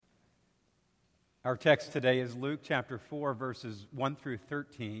Our text today is Luke chapter 4, verses 1 through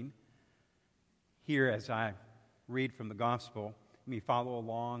 13. Here, as I read from the gospel, you may follow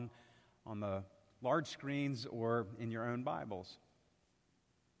along on the large screens or in your own Bibles.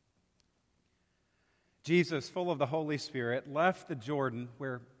 Jesus, full of the Holy Spirit, left the Jordan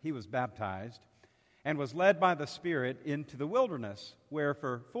where he was baptized and was led by the Spirit into the wilderness, where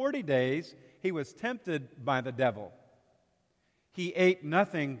for 40 days he was tempted by the devil. He ate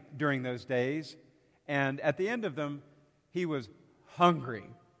nothing during those days, and at the end of them, he was hungry.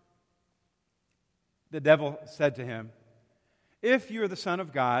 The devil said to him, "If you are the Son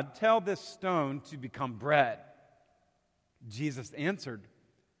of God, tell this stone to become bread." Jesus answered,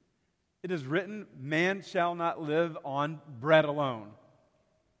 "It is written, man shall not live on bread alone."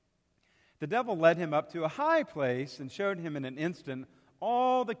 The devil led him up to a high place and showed him in an instant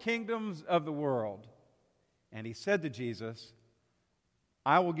all the kingdoms of the world. And he said to Jesus,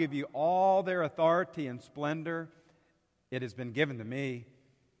 "I will give you all their authority and splendor. It has been given to me,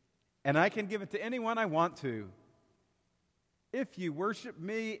 and I can give it to anyone I want to. If you worship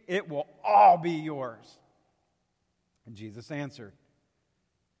me, it will all be yours." And Jesus answered,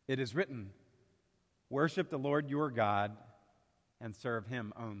 "It is written, worship the Lord your God and serve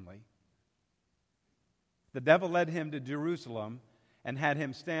him only." The devil led him to Jerusalem and had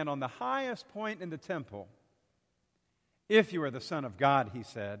him stand on the highest point in the temple. "If you are the Son of God," he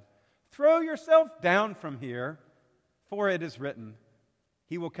said, "throw yourself down from here, for it is written,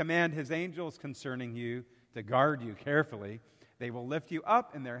 he will command his angels concerning you to guard you carefully. They will lift you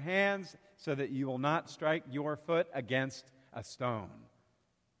up in their hands so that you will not strike your foot against a stone."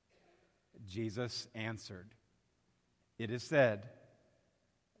 Jesus answered, "It is said,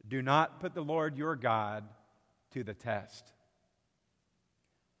 do not put the Lord your God to the test."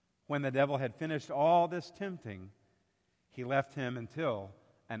 When the devil had finished all this tempting, he left him until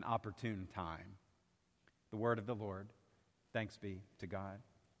an opportune time. The word of the Lord. Thanks be to God.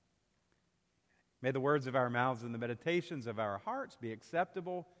 May the words of our mouths and the meditations of our hearts be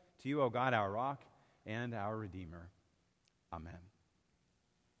acceptable to you, O God, our rock and our Redeemer. Amen.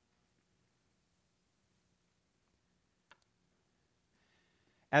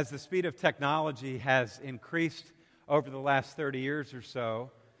 As the speed of technology has increased over the last 30 years or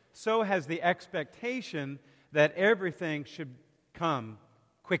so, so has the expectation that everything should come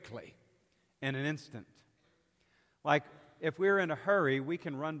quickly, in an instant. Like, if we're in a hurry, we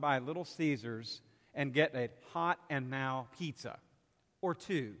can run by Little Caesars and get a hot and now pizza, or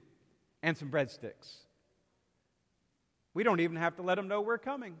two, and some breadsticks. We don't even have to let them know we're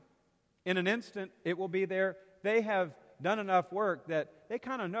coming. In an instant, it will be there. They have done enough work that they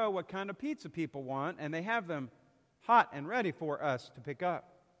kind of know what kind of pizza people want, and they have them hot and ready for us to pick up.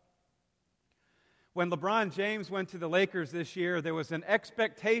 When LeBron James went to the Lakers this year, there was an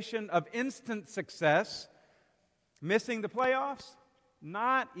expectation of instant success. Missing the playoffs?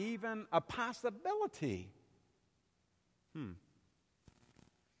 Not even a possibility. And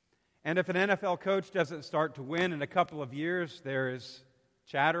if an NFL coach doesn't start to win in a couple of years, there is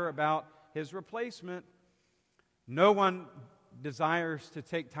chatter about his replacement. No one desires to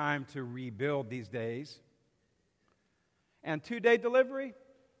take time to rebuild these days. And two-day delivery?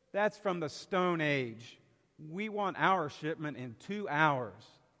 That's from the Stone Age. We want our shipment in 2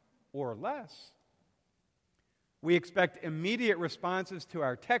 hours or less. We expect immediate responses to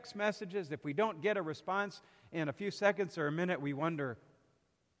our text messages. If we don't get a response in a few seconds or a minute, we wonder,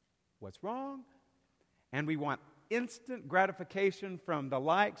 what's wrong? And we want instant gratification from the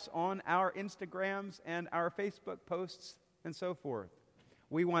likes on our Instagrams and our Facebook posts and so forth.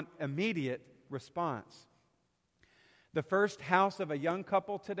 We want immediate response. The first house of a young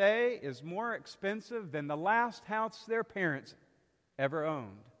couple today is more expensive than the last house their parents ever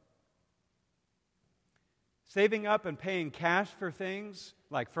owned. Saving up and paying cash for things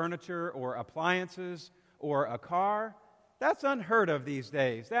like furniture or appliances or a car, that's unheard of these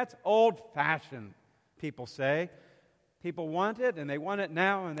days. That's old-fashioned, people say. People want it, and they want it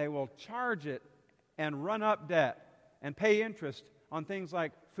now, and they will charge it and run up debt and pay interest on things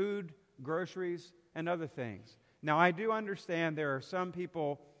like food, groceries, and other things. Now, I do understand there are some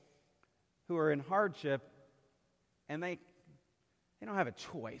people who are in hardship, and they don't have a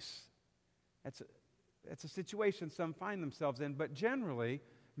choice. It's a situation some find themselves in, but generally,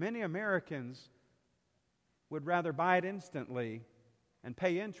 many Americans would rather buy it instantly and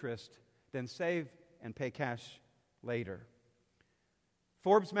pay interest than save and pay cash later.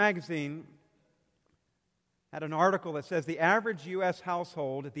 Forbes magazine had an article that says the average U.S.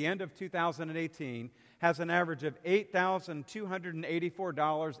 household at the end of 2018 has an average of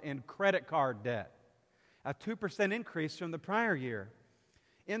 $8,284 in credit card debt, a 2% increase from the prior year.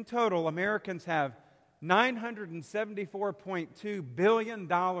 In total, Americans have $974.2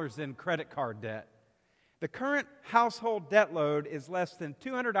 billion in credit card debt. The current household debt load is less than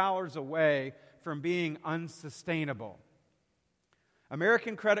 $200 away from being unsustainable.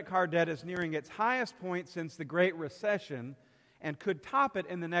 American credit card debt is nearing its highest point since the Great Recession and could top it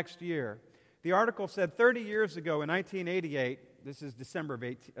in the next year. The article said 30 years ago in 1988, this is December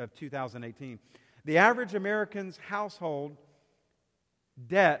of 2018, the average American's household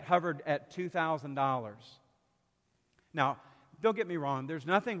debt hovered at $2,000. Now, don't get me wrong, there's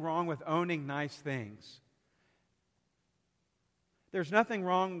nothing wrong with owning nice things. There's nothing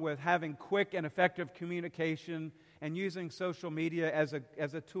wrong with having quick and effective communication and using social media as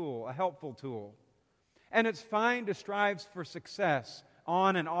a tool, a helpful tool. And it's fine to strive for success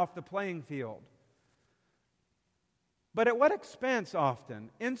on and off the playing field. But at what expense often?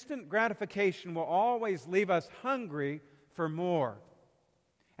 Instant gratification will always leave us hungry for more.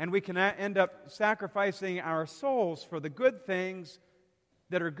 And we can end up sacrificing our souls for the good things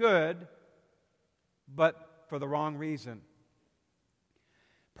that are good, but for the wrong reason.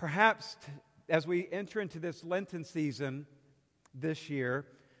 Perhaps as we enter into this Lenten season this year,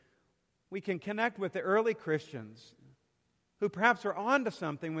 we can connect with the early Christians who perhaps are onto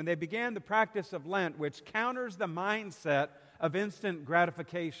something when they began the practice of Lent, which counters the mindset of instant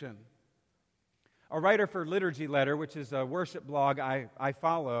gratification. A writer for Liturgy Letter, which is a worship blog I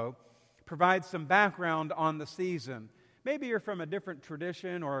follow, provides some background on the season. Maybe you're from a different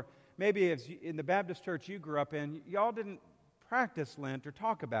tradition, or maybe in the Baptist church you grew up in, y'all didn't practice Lent or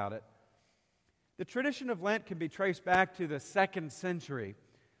talk about it. The tradition of Lent can be traced back to the 2nd century.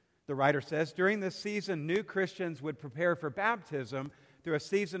 The writer says, during this season, new Christians would prepare for baptism through a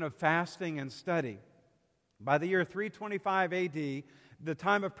season of fasting and study. By the year 325 AD, the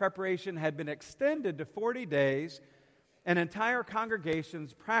time of preparation had been extended to 40 days, and entire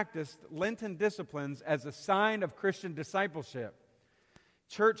congregations practiced Lenten disciplines as a sign of Christian discipleship.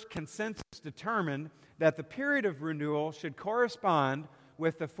 Church consensus determined that the period of renewal should correspond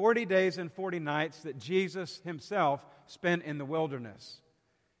with the 40 days and 40 nights that Jesus himself spent in the wilderness.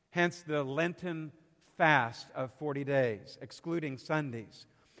 Hence the Lenten fast of 40 days, excluding Sundays.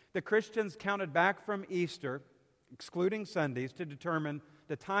 The Christians counted back from Easter, excluding Sundays, to determine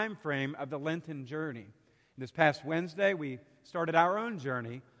the time frame of the Lenten journey. This past Wednesday, we started our own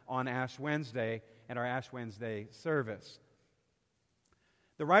journey on Ash Wednesday and our Ash Wednesday service.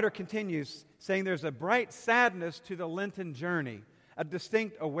 The writer continues, saying there's a bright sadness to the Lenten journey, a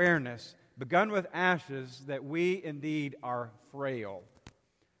distinct awareness, begun with ashes, that we indeed are frail.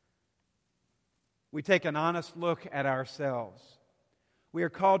 We take an honest look at ourselves. We are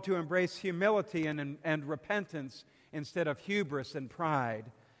called to embrace humility and repentance instead of hubris and pride.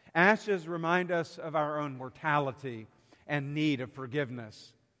 Ashes remind us of our own mortality and need of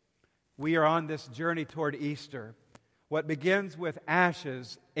forgiveness. We are on this journey toward Easter. What begins with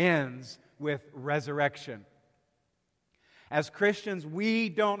ashes ends with resurrection. As Christians, we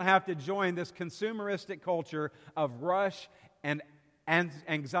don't have to join this consumeristic culture of rush and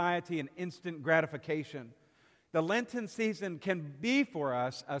anxiety and instant gratification. The Lenten season can be for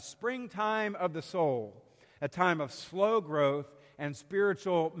us a springtime of the soul, a time of slow growth and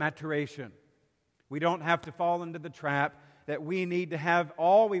spiritual maturation. We don't have to fall into the trap that we need to have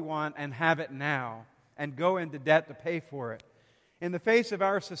all we want and have it now and go into debt to pay for it. In the face of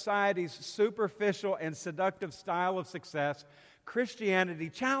our society's superficial and seductive style of success, Christianity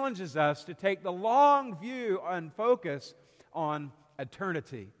challenges us to take the long view and focus on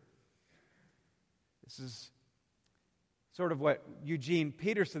eternity. This is sort of what Eugene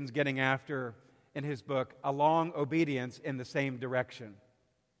Peterson's getting after in his book, A Long Obedience in the Same Direction.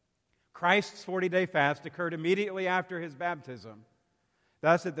 Christ's 40-day fast occurred immediately after his baptism.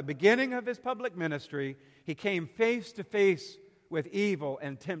 Thus, at the beginning of his public ministry, he came face to face with evil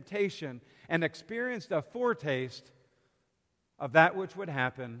and temptation and experienced a foretaste of that which would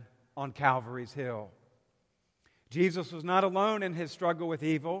happen on Calvary's Hill. Jesus was not alone in his struggle with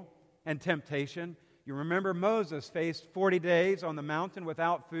evil and temptation. You remember Moses faced 40 days on the mountain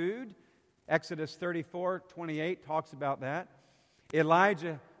without food. Exodus 34:28 talks about that.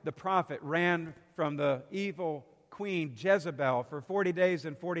 Elijah the prophet ran from the evil queen Jezebel for 40 days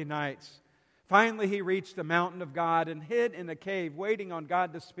and 40 nights. Finally, he reached the mountain of God and hid in a cave, waiting on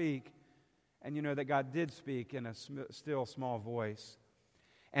God to speak. And you know that God did speak in a still small voice.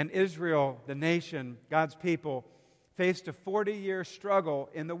 And Israel, the nation, God's people, faced a 40-year struggle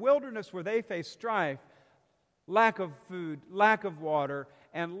in the wilderness where they faced strife, lack of food, lack of water,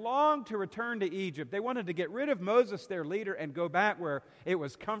 and longed to return to Egypt. They wanted to get rid of Moses, their leader, and go back where it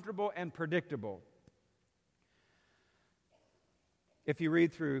was comfortable and predictable. If you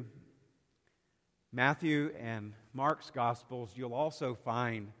read through Matthew and Mark's Gospels, you'll also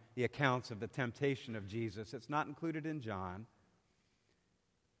find the accounts of the temptation of Jesus. It's not included in John.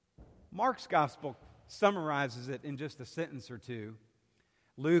 Mark's Gospel summarizes it in just a sentence or two.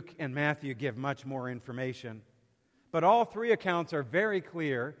 Luke and Matthew give much more information. But all three accounts are very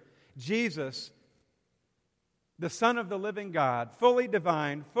clear. Jesus, the Son of the living God, fully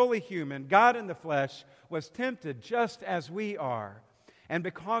divine, fully human, God in the flesh, was tempted just as we are. And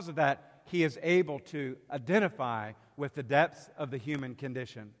because of that, he is able to identify with the depths of the human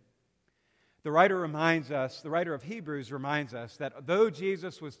condition. The writer of Hebrews reminds us that though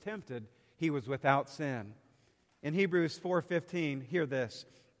Jesus was tempted, he was without sin. In Hebrews 4:15, hear this.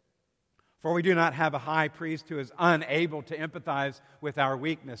 For we do not have a high priest who is unable to empathize with our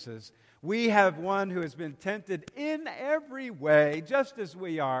weaknesses. We have one who has been tempted in every way, just as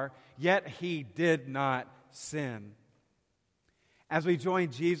we are, yet he did not sin. As we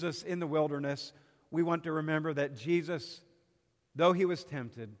join Jesus in the wilderness, we want to remember that Jesus, though he was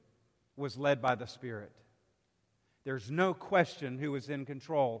tempted, was led by the Spirit. There's no question who was in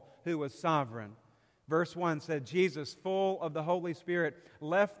control, who was sovereign. Verse 1 said, Jesus, full of the Holy Spirit,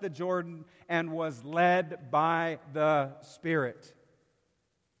 left the Jordan and was led by the Spirit.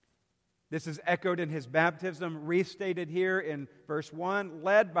 This is echoed in his baptism, restated here in verse 1,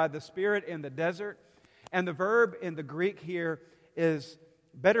 led by the Spirit in the desert. And the verb in the Greek here is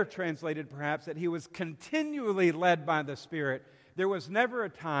better translated, perhaps, that he was continually led by the Spirit. There was never a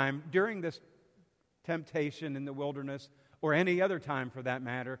time during this temptation in the wilderness, or any other time for that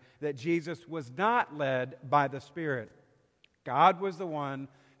matter, that Jesus was not led by the Spirit. God was the one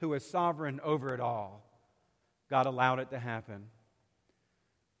who was sovereign over it all. God allowed it to happen.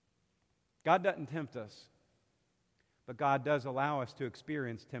 God doesn't tempt us, but God does allow us to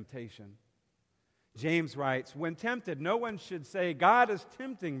experience temptation. James writes, when tempted, no one should say, God is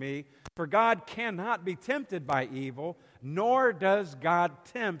tempting me, for God cannot be tempted by evil, nor does God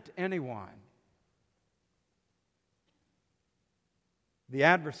tempt anyone. The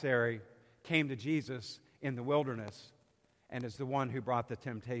adversary came to Jesus in the wilderness and is the one who brought the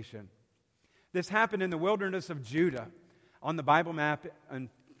temptation. This happened in the wilderness of Judah. On the Bible map in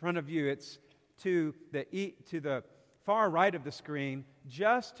front of you, it's to the far right of the screen,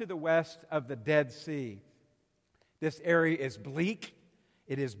 just to the west of the Dead Sea. This area is bleak,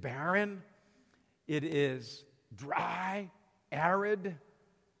 it is barren, it is dry, arid,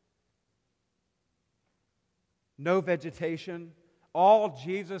 no vegetation. All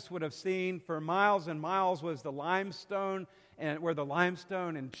Jesus would have seen for miles and miles was the limestone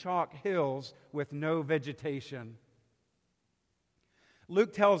and chalk hills with no vegetation.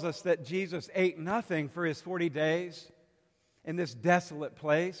 Luke tells us that Jesus ate nothing for his 40 days in this desolate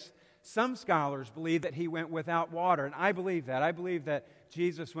place. Some scholars believe that he went without water, and I believe that. I believe that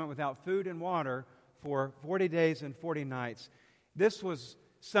Jesus went without food and water for 40 days and 40 nights. This was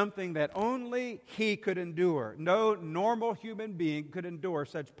something that only he could endure. No normal human being could endure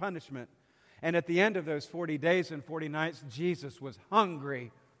such punishment. And at the end of those 40 days and 40 nights, Jesus was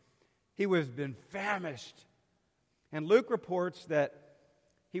hungry. He was been famished. And Luke reports that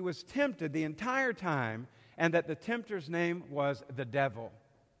he was tempted the entire time, and that the tempter's name was the devil.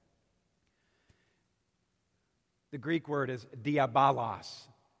 The Greek word is diabolos.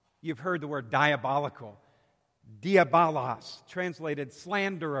 You've heard the word diabolical. Diabolos, translated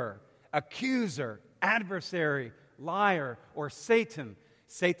slanderer, accuser, adversary, liar, or Satan.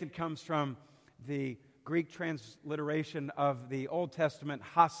 Satan comes from the Greek transliteration of the Old Testament,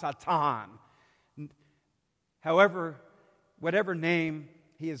 Hasatan. However, whatever name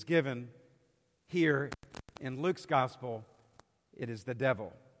he is given here in Luke's Gospel, it is the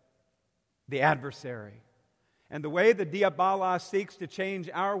devil, the adversary. And the way the diabolos seeks to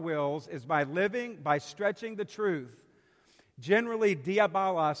change our wills is by stretching the truth. Generally,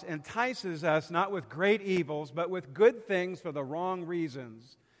 diabolos entices us not with great evils, but with good things for the wrong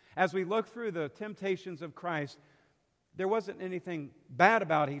reasons. As we look through the temptations of Christ, there wasn't anything bad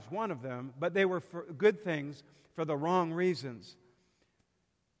about each one of them, but they were for good things for the wrong reasons.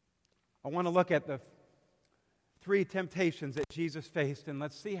 I want to look at the 3 temptations that Jesus faced, and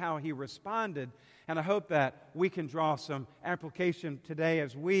let's see how he responded. And I hope that we can draw some application today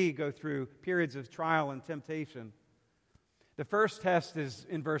as we go through periods of trial and temptation. The first test is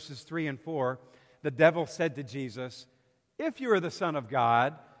in verses 3 and 4. The devil said to Jesus, "If you are the Son of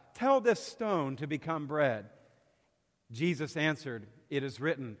God, tell this stone to become bread." Jesus answered, "It is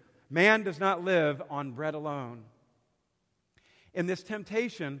written, man does not live on bread alone." In this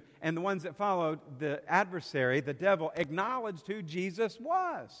temptation and the ones that followed, the adversary, the devil, acknowledged who Jesus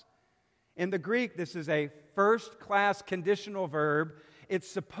was. In the Greek, this is a first-class conditional verb. It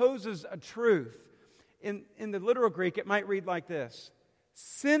supposes a truth. In the literal Greek, it might read like this: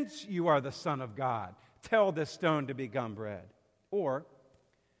 since you are the Son of God, tell this stone to become bread. Or,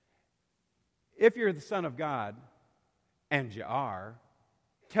 if you're the Son of God, and you are,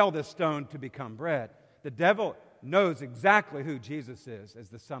 tell this stone to become bread. The devil knows exactly who Jesus is as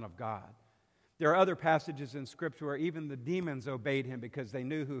the Son of God. There are other passages in Scripture where even the demons obeyed him because they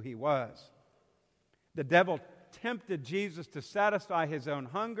knew who he was. The devil tempted Jesus to satisfy his own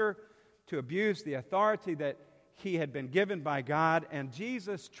hunger, to abuse the authority that he had been given by God, and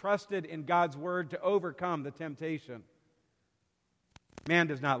Jesus trusted in God's word to overcome the temptation. Man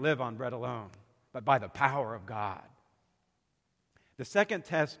does not live on bread alone, but by the power of God. The second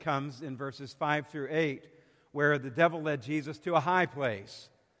test comes in verses 5 through 8, where the devil led Jesus to a high place,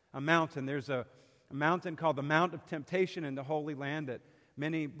 a mountain. There's a mountain called the Mount of Temptation in the Holy Land that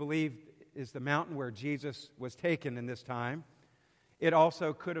many believe is the mountain where Jesus was taken in this time. It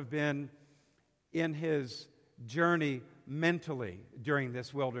also could have been in his journey mentally during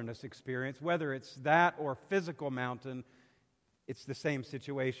this wilderness experience. Whether it's that or physical mountain, it's the same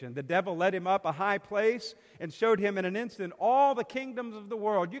situation. The devil led him up a high place and showed him in an instant all the kingdoms of the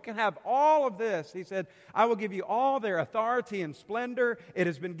world. You can have all of this. He said, I will give you all their authority and splendor. It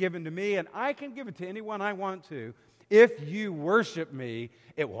has been given to me, and I can give it to anyone I want to. If you worship me,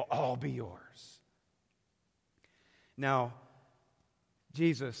 it will all be yours. Now,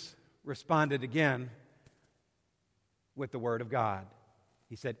 Jesus responded again with the word of God.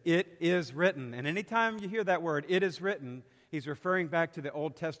 He said, it is written. And anytime you hear that word, it is written, he's referring back to the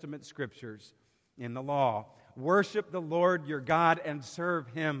Old Testament scriptures in the law. Worship the Lord your God and serve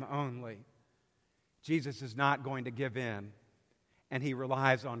him only. Jesus is not going to give in, and he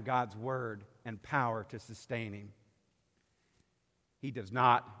relies on God's word and power to sustain him. He does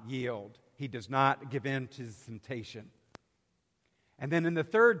not yield. He does not give in to temptation. And then in the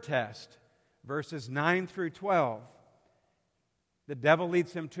third test, verses 9 through 12, the devil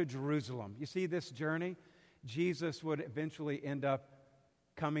leads him to Jerusalem. You see this journey? Jesus would eventually end up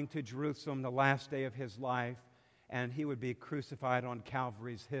coming to Jerusalem the last day of his life, and he would be crucified on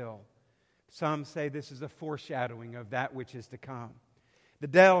Calvary's hill. Some say this is a foreshadowing of that which is to come.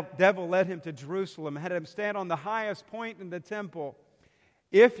 The devil led him to Jerusalem, had him stand on the highest point in the temple.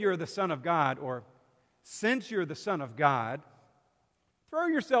 If you're the Son of God, or since you're the Son of God, throw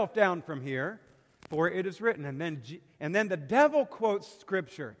yourself down from here, for it is written. And then the devil quotes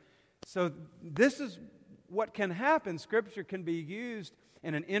Scripture. So this is what can happen. Scripture can be used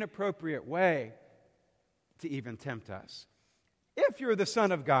in an inappropriate way to even tempt us. If you're the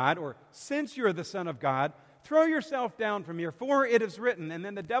Son of God, or since you're the Son of God, throw yourself down from here, for it is written. And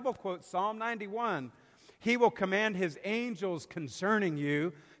then the devil quotes Psalm 91. He will command his angels concerning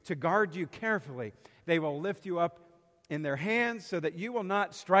you to guard you carefully. They will lift you up in their hands so that you will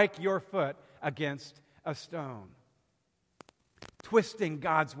not strike your foot against a stone. Twisting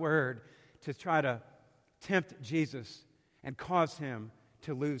God's word to try to tempt Jesus and cause him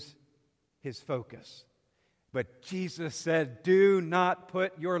to lose his focus. But Jesus said, do not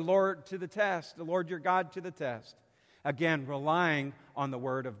put your Lord to the test, the Lord your God to the test. Again, relying on the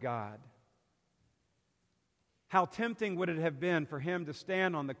word of God. How tempting would it have been for him to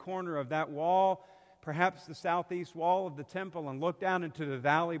stand on the corner of that wall, perhaps the southeast wall of the temple, and look down into the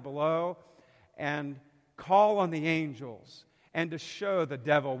valley below and call on the angels and to show the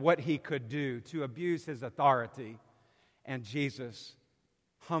devil what he could do to abuse his authority. And Jesus,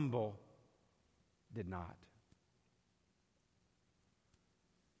 humble, did not.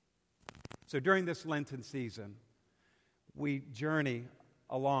 So during this Lenten season, we journey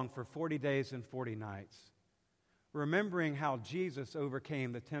along for 40 days and 40 nights, remembering how Jesus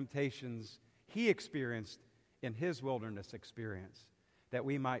overcame the temptations he experienced in his wilderness experience, that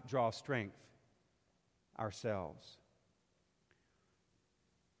we might draw strength ourselves.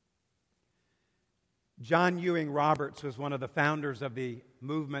 John Ewing Roberts was one of the founders of the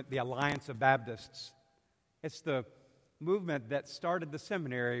movement, the Alliance of Baptists. It's the movement that started the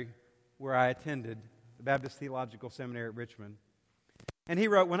seminary where I attended, the Baptist Theological Seminary at Richmond. And he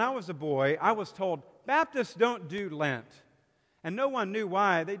wrote, when I was a boy, I was told, Baptists don't do Lent. And no one knew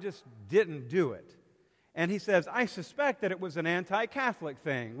why, they just didn't do it. And he says, I suspect that it was an anti-Catholic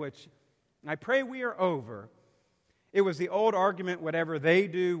thing, which I pray we are over. It was the old argument, whatever they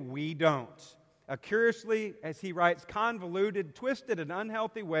do, we don't. A curiously, as he writes, convoluted, twisted, and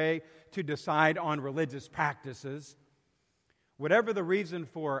unhealthy way to decide on religious practices. Whatever the reason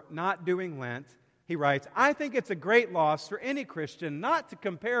for not doing Lent, he writes, I think it's a great loss for any Christian not to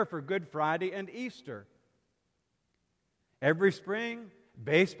compare for Good Friday and Easter. Every spring,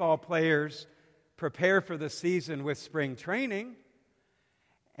 Baseball players prepare for the season with spring training.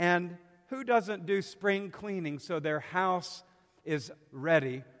 And who doesn't do spring cleaning so their house is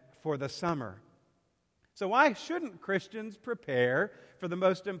ready for the summer? So why shouldn't Christians prepare for the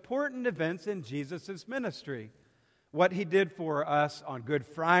most important events in Jesus' ministry? What He did for us on Good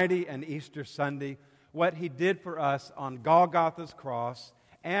Friday and Easter Sunday, what He did for us on Golgotha's cross,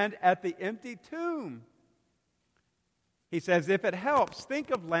 and at the empty tomb. He says, if it helps,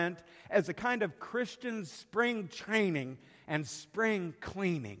 think of Lent as a kind of Christian spring training and spring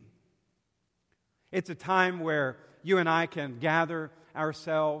cleaning. It's a time where you and I can gather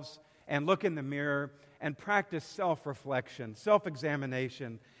ourselves and look in the mirror and practice self-reflection,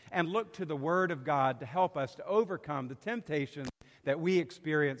 self-examination, and look to the Word of God to help us to overcome the temptations that we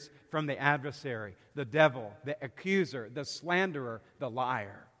experience from the adversary, the devil, the accuser, the slanderer, the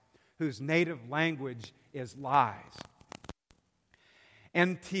liar, whose native language is lies.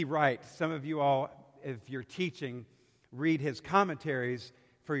 N.T. Wright, some of you all, if you're teaching, read his commentaries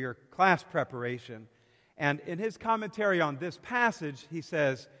for your class preparation. And in his commentary on this passage, he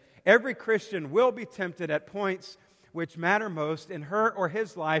says, every Christian will be tempted at points which matter most in her or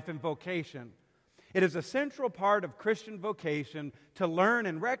his life and vocation. It is a central part of Christian vocation to learn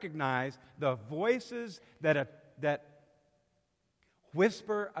and recognize the voices that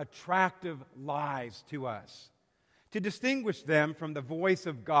whisper attractive lies to us, to distinguish them from the voice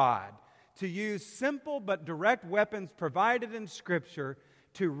of God, to use simple but direct weapons provided in Scripture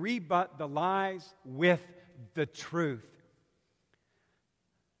to rebut the lies with the truth.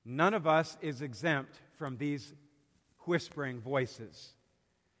 None of us is exempt from these whispering voices.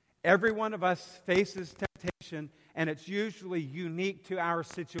 Every one of us faces temptation, and it's usually unique to our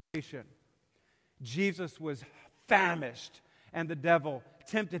situation. Jesus was famished, and the devil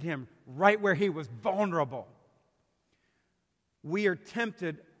tempted him right where he was vulnerable. We are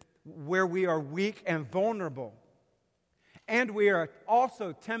tempted where we are weak and vulnerable. And we are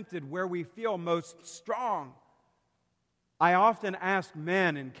also tempted where we feel most strong. I often ask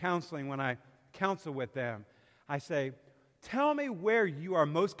men in counseling when I counsel with them, I say, tell me where you are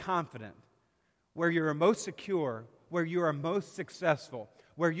most confident, where you are most secure, where you are most successful,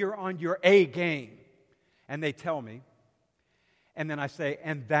 where you're on your A game. And they tell me. And then I say,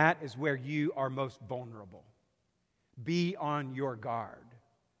 and that is where you are most vulnerable. Be on your guard.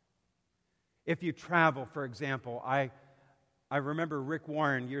 If you travel, for example, I remember Rick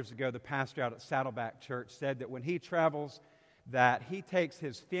Warren years ago, the pastor out at Saddleback Church, said that when he travels, that he takes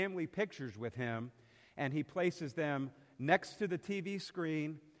his family pictures with him and he places them next to the TV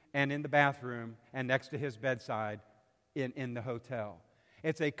screen and in the bathroom and next to his bedside in the hotel.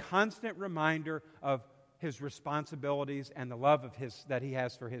 It's a constant reminder of his responsibilities and the love that he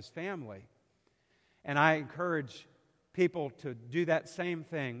has for his family. And I encourage people to do that same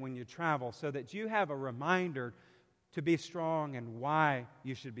thing when you travel so that you have a reminder to be strong and why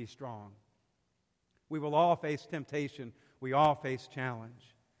you should be strong. We will all face temptation. We all face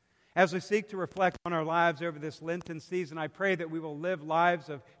challenge. As we seek to reflect on our lives over this Lenten season, I pray that we will live lives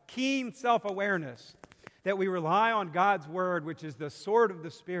of keen self-awareness, that we rely on God's Word, which is the sword of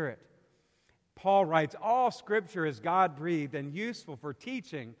the Spirit. Paul writes, all Scripture is God-breathed and useful for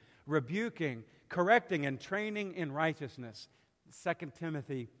teaching, rebuking, correcting, and training in righteousness. 2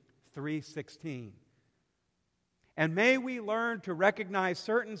 Timothy 3:16. And may we learn to recognize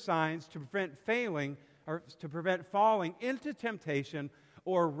certain signs to prevent falling into temptation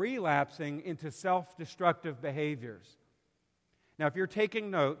or relapsing into self-destructive behaviors. Now, if you're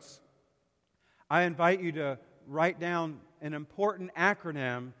taking notes, I invite you to write down an important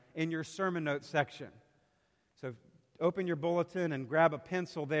acronym in your sermon notes section. So open your bulletin and grab a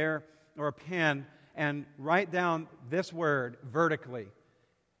pencil there or a pen and write down this word vertically.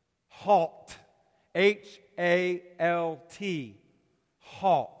 HALT. H-A-L-T.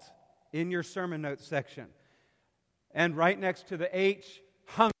 HALT. In your sermon notes section. And right next to the H,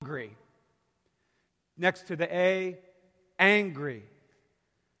 hungry. Next to the A, angry.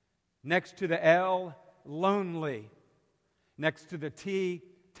 Next to the L, lonely. Next to the T,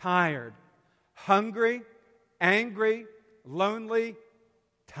 tired. Hungry, angry, lonely,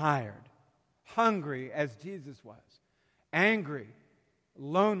 tired. Hungry as Jesus was. Angry,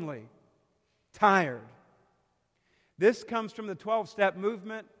 lonely, tired. This comes from the 12-step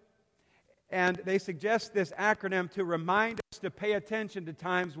movement, and they suggest this acronym to remind us to pay attention to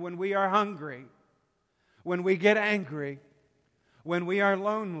times when we are hungry, when we get angry, when we are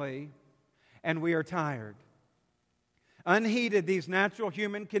lonely, and we are tired. Unheeded, these natural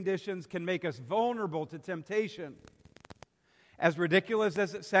human conditions can make us vulnerable to temptation. As ridiculous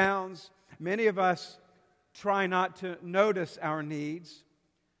as it sounds, many of us try not to notice our needs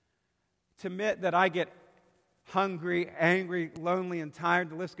To admit that I get hungry, angry, lonely, and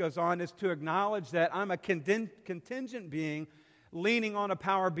tired, the list goes on, is to acknowledge that I'm a contingent being leaning on a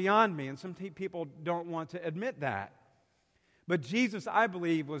power beyond me. And some people don't want to admit that. But Jesus, I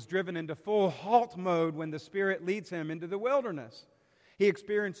believe, was driven into full halt mode when the Spirit leads him into the wilderness. He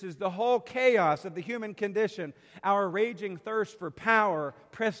experiences the whole chaos of the human condition, our raging thirst for power,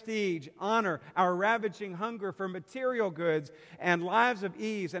 prestige, honor, our ravaging hunger for material goods and lives of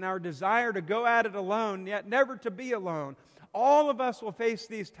ease, and our desire to go at it alone, yet never to be alone. All of us will face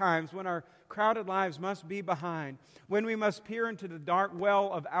these times when our crowded lives must be behind, when we must peer into the dark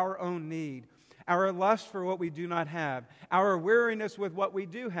well of our own need, our lust for what we do not have, our weariness with what we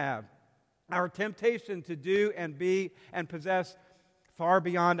do have, our temptation to do and be and possess far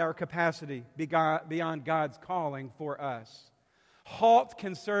beyond our capacity, beyond God's calling for us. Halt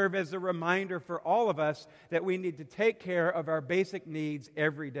can serve as a reminder for all of us that we need to take care of our basic needs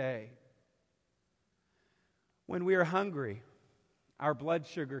every day. When we are hungry, our blood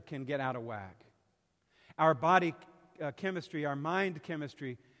sugar can get out of whack. Our body chemistry, our mind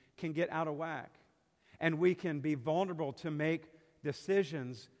chemistry can get out of whack. And we can be vulnerable to make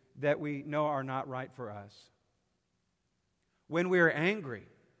decisions that we know are not right for us. When we are angry,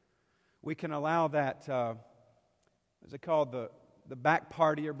 we can allow that, what's it called, the back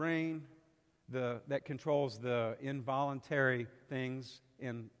part of your brain that controls the involuntary things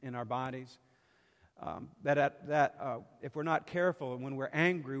in our bodies. If we're not careful, when we're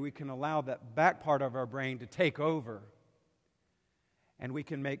angry, we can allow that back part of our brain to take over. And we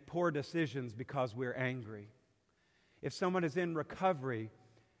can make poor decisions because we're angry. If someone is in recovery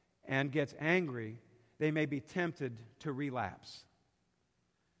and gets angry, they may be tempted to relapse.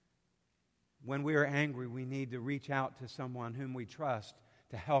 When we are angry, we need to reach out to someone whom we trust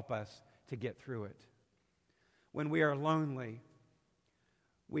to help us to get through it. When we are lonely,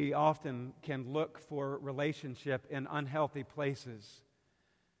 we often can look for relationship in unhealthy places.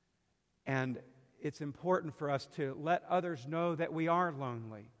 And it's important for us to let others know that we are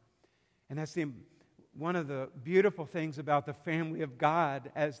lonely. And that's one of the beautiful things about the family of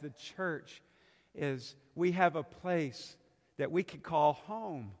God as the church is we have a place that we can call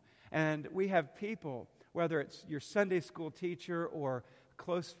home. And we have people, whether it's your Sunday school teacher or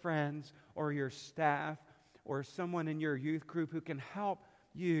close friends or your staff or someone in your youth group who can help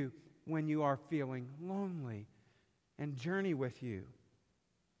you when you are feeling lonely and journey with you.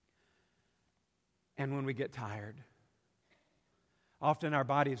 And when we get tired, often our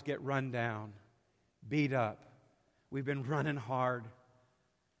bodies get run down, beat up. We've been running hard.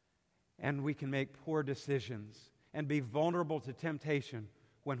 And we can make poor decisions and be vulnerable to temptation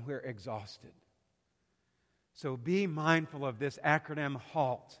when we're exhausted. So be mindful of this acronym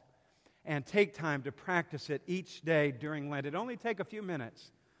HALT and take time to practice it each day during Lent. It only take a few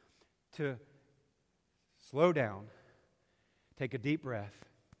minutes to slow down, take a deep breath,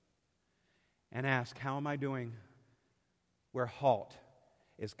 and ask, how am I doing where HALT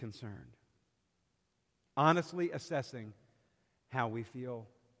is concerned? Honestly assessing how we feel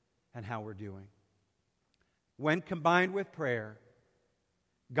and how we're doing. When combined with prayer,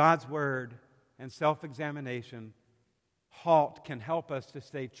 God's Word, and self-examination, HALT can help us to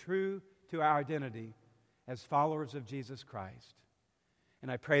stay true to our identity as followers of Jesus Christ.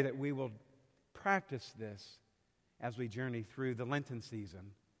 And I pray that we will practice this as we journey through the Lenten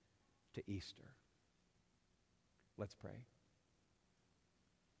season to Easter. Let's pray.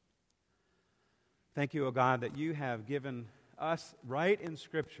 Thank you, O God, that you have given us right in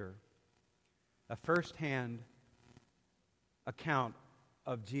Scripture a first-hand account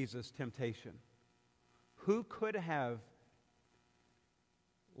of Jesus' temptation. Who could have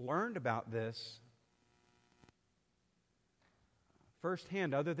learned about this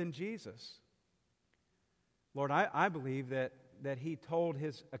firsthand other than Jesus? Lord, I believe that he told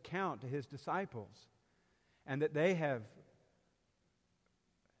his account to his disciples and that they have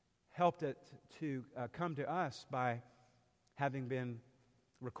helped it to come to us by having been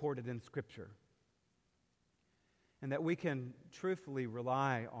recorded in Scripture. And that we can truthfully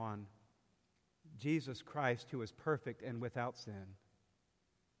rely on Jesus Christ, who is perfect and without sin,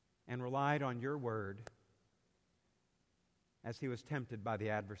 and relied on your word as he was tempted by the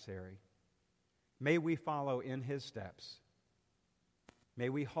adversary. May we follow in his steps. May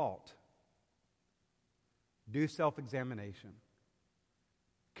we halt, do self-examination,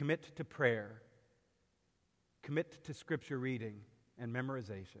 commit to prayer, commit to Scripture reading and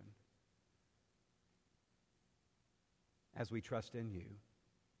memorization as we trust in you.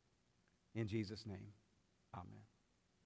 In Jesus' name, amen.